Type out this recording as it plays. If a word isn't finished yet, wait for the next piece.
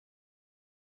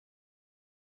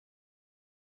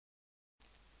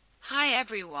Hi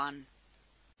everyone.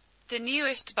 The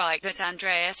newest bike that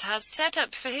Andreas has set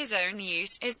up for his own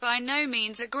use is by no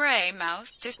means a grey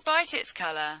mouse despite its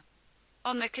colour.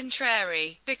 On the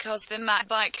contrary, because the matte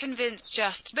bike convinced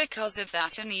just because of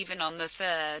that, and even on the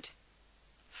third,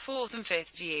 fourth and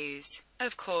fifth views.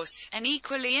 Of course, an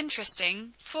equally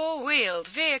interesting, four-wheeled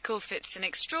vehicle fits an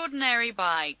extraordinary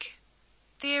bike.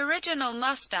 The original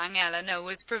Mustang Eleanor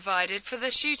was provided for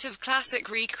the shoot of classic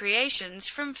recreations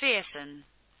from Fearson.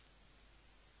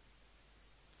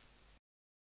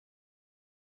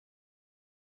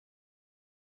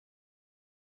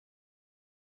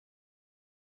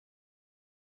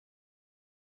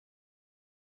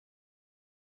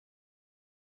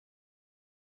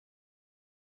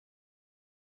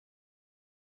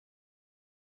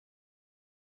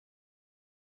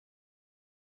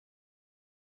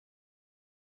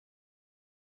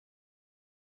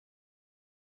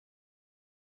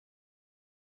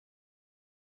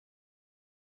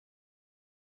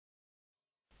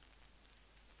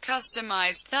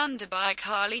 Customized Thunderbike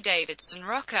Harley-Davidson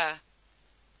ROCKER.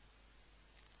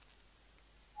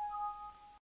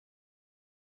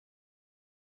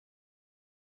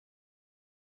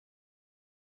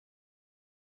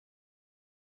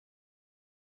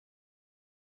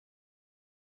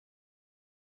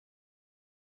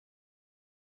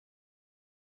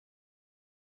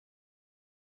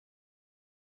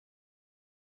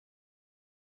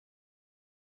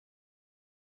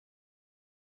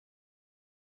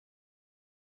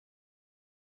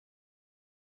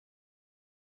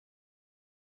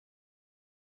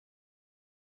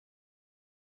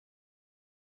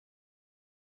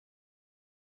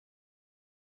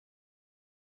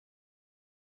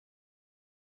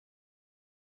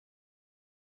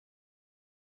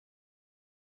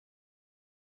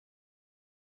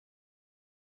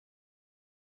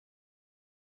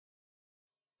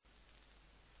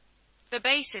 The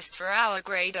basis for our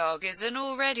grey dog is an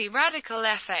already radical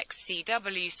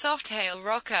FXCW softtail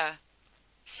rocker.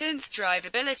 Since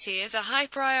drivability is a high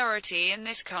priority in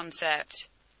this concept,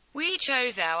 we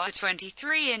chose our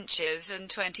 23 inches and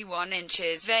 21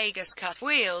 inches Vegas cuff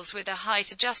wheels with a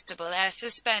height-adjustable air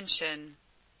suspension.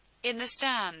 In the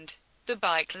stand, the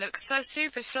bike looks so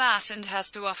super flat and has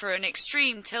to offer an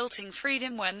extreme tilting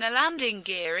freedom when the landing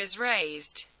gear is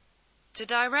raised. To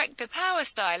direct the power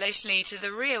stylishly to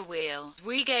the rear wheel,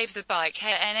 we gave the bike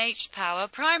NH Power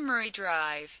primary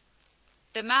drive.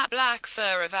 The matte black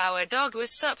fur of our dog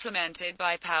was supplemented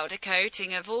by powder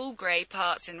coating of all grey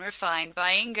parts and refined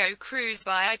by Ingo Cruz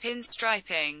by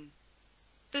pinstriping.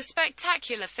 The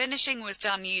spectacular finishing was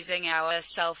done using our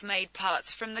self-made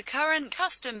parts from the current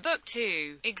custom book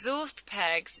too: exhaust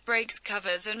pegs, brakes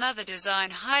covers and other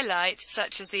design highlights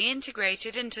such as the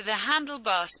integrated into the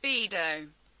handlebar speedo.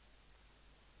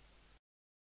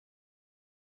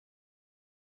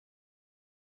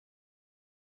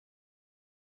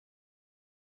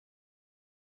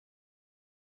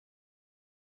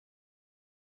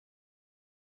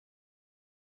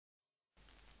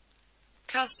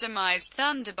 Customized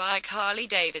Thunderbike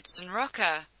Harley-Davidson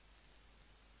ROCKER.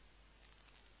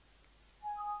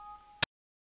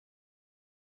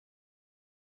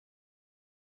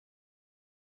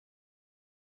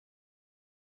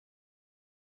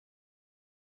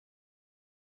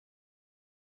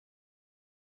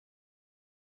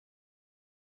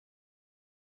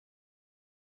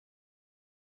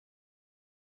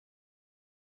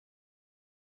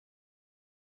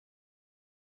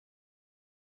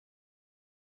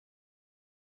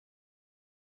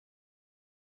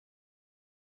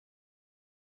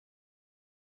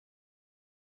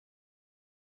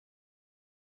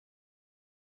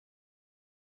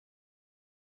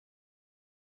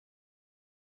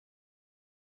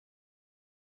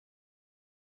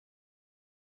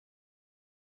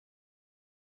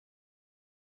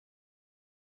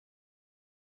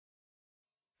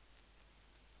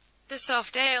 The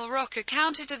softtail rocker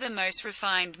counted to the most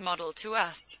refined model to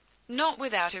us. Not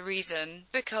without a reason,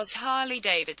 because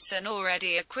Harley-Davidson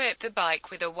already equipped the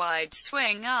bike with a wide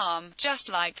swing arm, just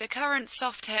like the current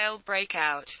softtail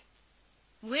breakout,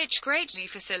 which greatly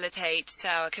facilitates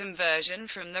our conversion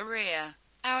from the rear.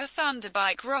 Our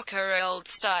Thunderbike rocker old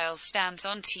style stands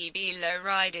on TB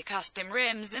lowrider custom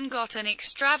rims and got an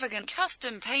extravagant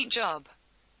custom paint job.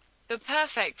 The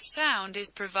perfect sound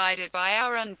is provided by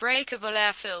our unbreakable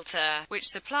air filter, which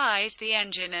supplies the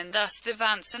engine and thus the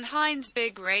Vance & Hines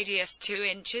Big Radius 2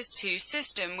 inches 2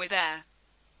 system with air.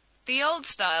 The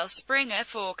old-style Springer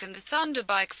fork and the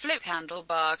Thunderbike flip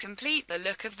handlebar complete the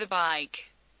look of the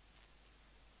bike.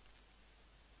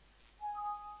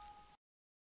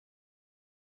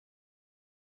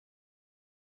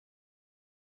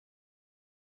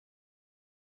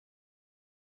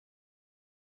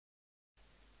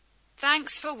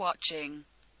 Thanks for watching.